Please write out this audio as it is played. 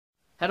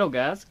Hello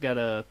guys, got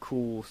a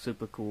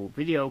super cool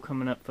video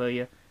coming up for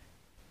you.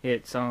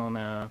 It's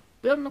on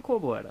building a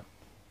carburetor.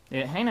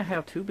 It ain't a how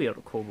to build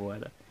a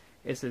carburetor.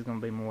 This is going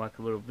to be more like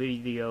a little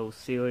video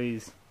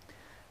series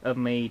of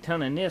me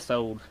turning this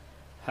old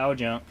power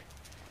junk,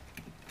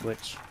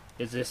 which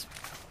is this,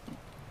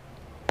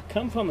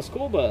 come from a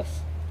school bus,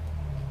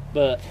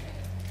 but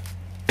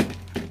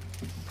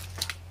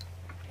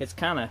it's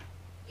kind of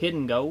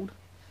hidden gold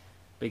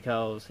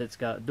because it's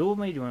got dual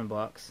metering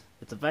blocks.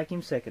 It's a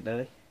vacuum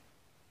secondary.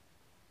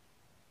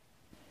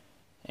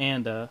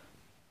 And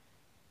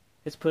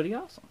it's pretty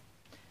awesome.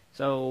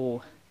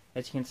 So,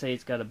 as you can see,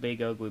 it's got a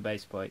big ugly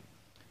base plate.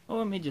 Well,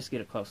 let me just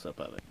get a close-up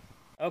of it.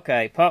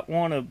 Okay, part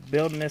one of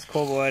building this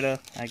carburetor,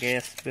 I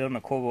guess. Building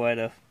a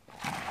carburetor,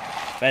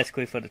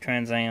 basically for the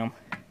Trans Am.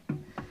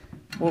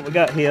 What we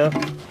got here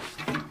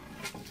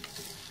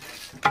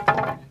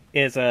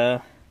is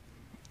a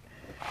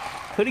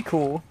pretty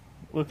cool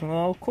looking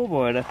little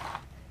carburetor.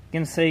 You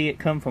can see it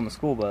come from a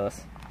school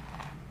bus.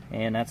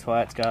 And that's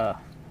why it's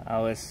got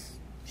all this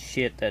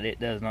shit that it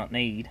does not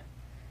need.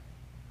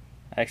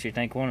 I actually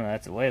think one of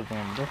that's a wave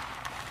limiter,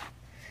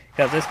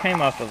 because this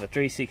came off of a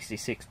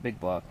 366 big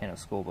block in a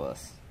school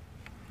bus.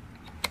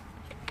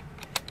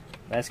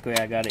 Basically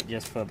I got it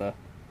just for the,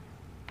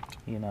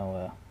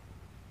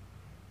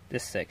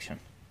 this section,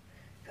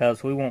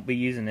 because we won't be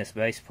using this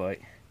base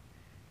plate.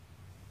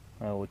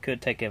 Well, we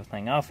could take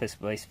everything off this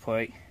base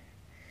plate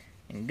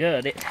and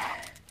gut it,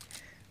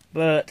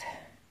 but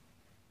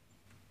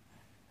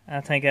I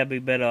think I'd be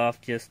better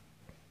off just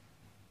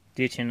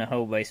ditching the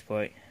whole base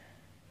plate.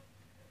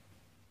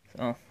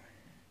 So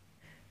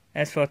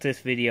that's what this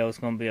video is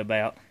going to be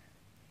about.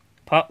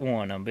 Part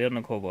 1, I'm building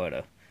a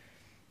carburetor.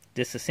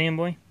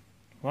 Disassembly?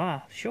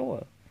 Wow,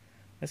 sure.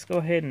 Let's go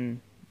ahead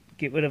and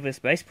get rid of this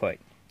base plate.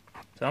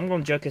 So I'm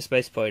going to jerk this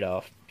base plate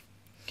off.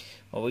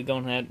 What we're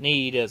going to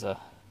need is a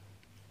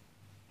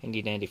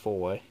handy dandy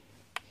 4-way.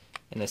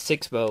 And there's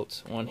 6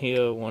 bolts. One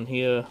here, one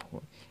here.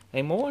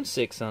 Ain't more than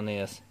 6 on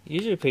this.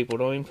 Usually people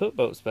don't even put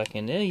bolts back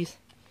in these.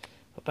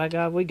 But by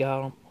God, we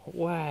got them.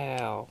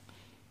 Wow.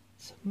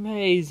 It's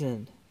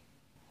amazing.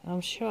 I'm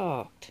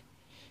shocked.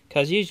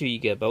 Because usually you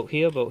get a bolt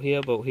here, bolt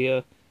here, bolt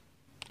here,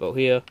 bolt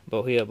here,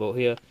 bolt here, bolt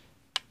here,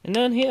 and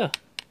none here.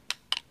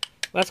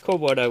 Last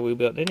carburetor we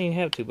built didn't even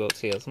have 2 bolts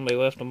here. Somebody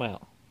left them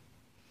out.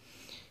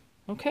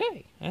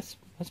 Okay, that's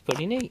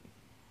pretty neat.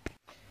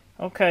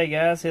 Okay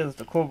guys, here's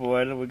the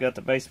carburetor. We got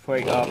the base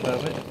plate off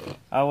of it.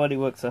 Already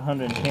looks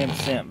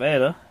 110%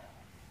 better.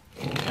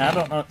 Now, I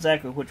don't know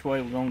exactly which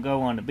way we're going to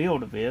go on the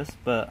build of this,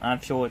 but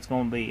I'm sure it's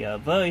going to be a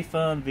very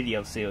fun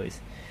video series.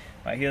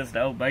 Right, here's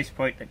the old base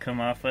plate that come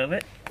off of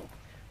it.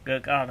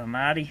 Good God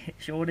almighty, it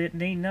sure didn't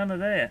need none of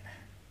that.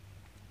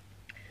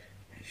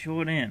 It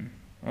sure didn't.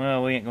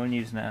 Well, we ain't going to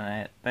use none of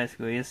that.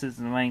 Basically, this is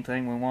the main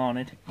thing we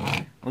wanted.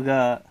 We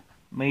got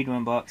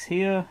metering blocks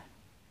here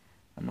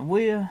on the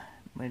rear,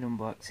 metering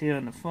blocks here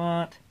in the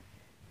front.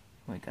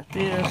 We got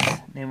this,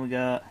 then we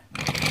got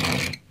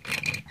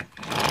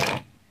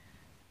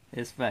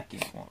this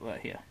vacuum point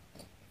right here.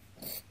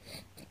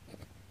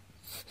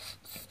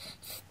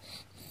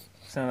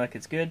 Sound like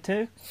it's good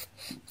too?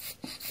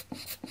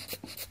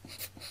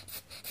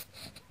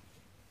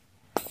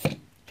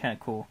 Kinda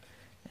cool.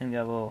 And we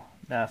got a little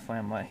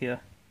diaphragm right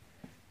here.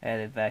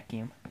 Added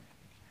vacuum.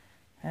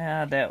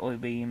 I doubt we'll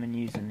be even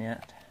using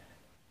that.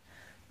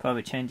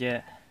 Probably change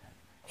that.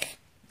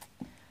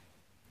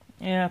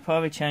 Yeah,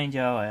 probably change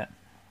all that.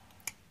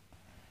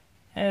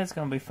 Yeah, it's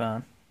gonna be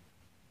fun.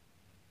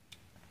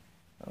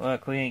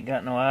 Look, we ain't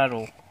got no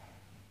idle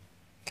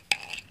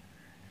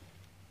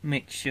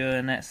mixture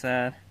in that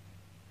side.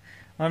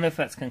 I wonder if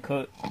that's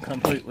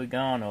completely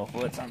gone or if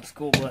what's on the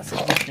school bus.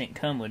 It just didn't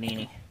come with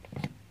any.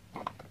 I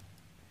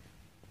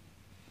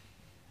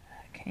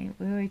can't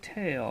really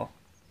tell.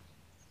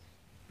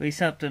 Be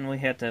something we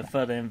have to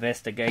further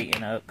investigate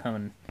in an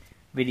upcoming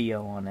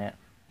video on that.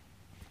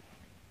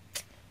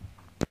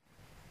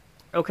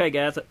 Okay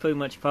guys, that's pretty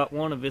much part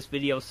 1 of this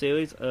video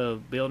series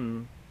of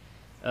building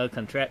a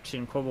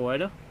contraption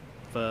carburetor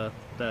for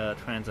the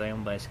Trans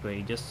Am,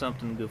 basically. Just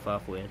something to goof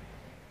off with.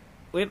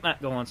 It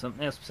might go on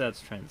something else besides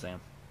the Trans Am,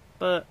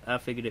 but I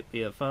figured it'd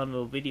be a fun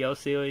little video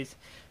series.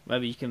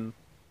 Maybe you can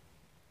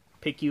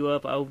pick you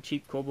up an old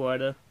cheap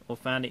carburetor or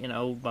find it in an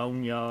old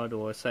boneyard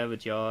or a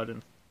salvage yard,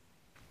 and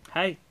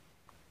hey,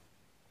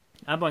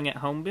 I'll bring it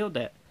home and build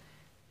that,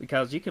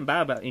 because you can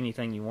buy about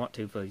anything you want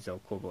to for these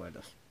old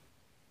carburetors.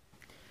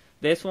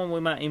 This one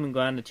we might even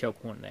grind the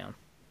choke horn down,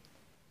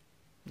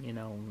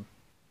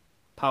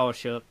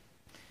 polish up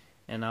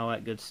and all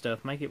that good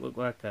stuff. Make it look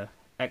like a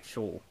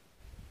actual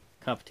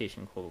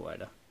competition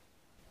carburetor.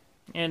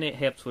 And it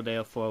helps with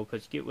airflow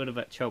because you get rid of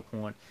that choke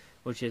horn,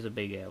 which is a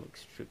big air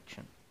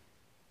restriction.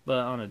 But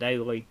on a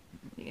daily,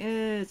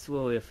 yeah, it's a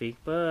little iffy,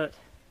 but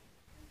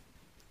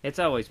it's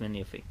always been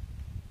iffy.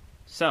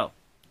 So,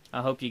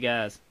 I hope you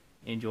guys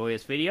enjoy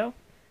this video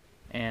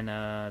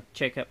and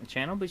check out my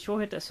channel. Be sure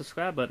to hit that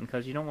subscribe button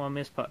because you don't want to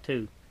miss part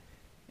 2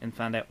 and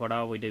find out what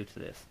all we do to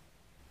this.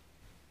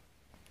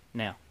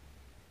 Now,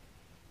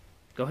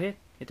 go ahead,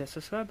 hit that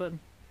subscribe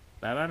button.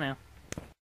 Bye bye now.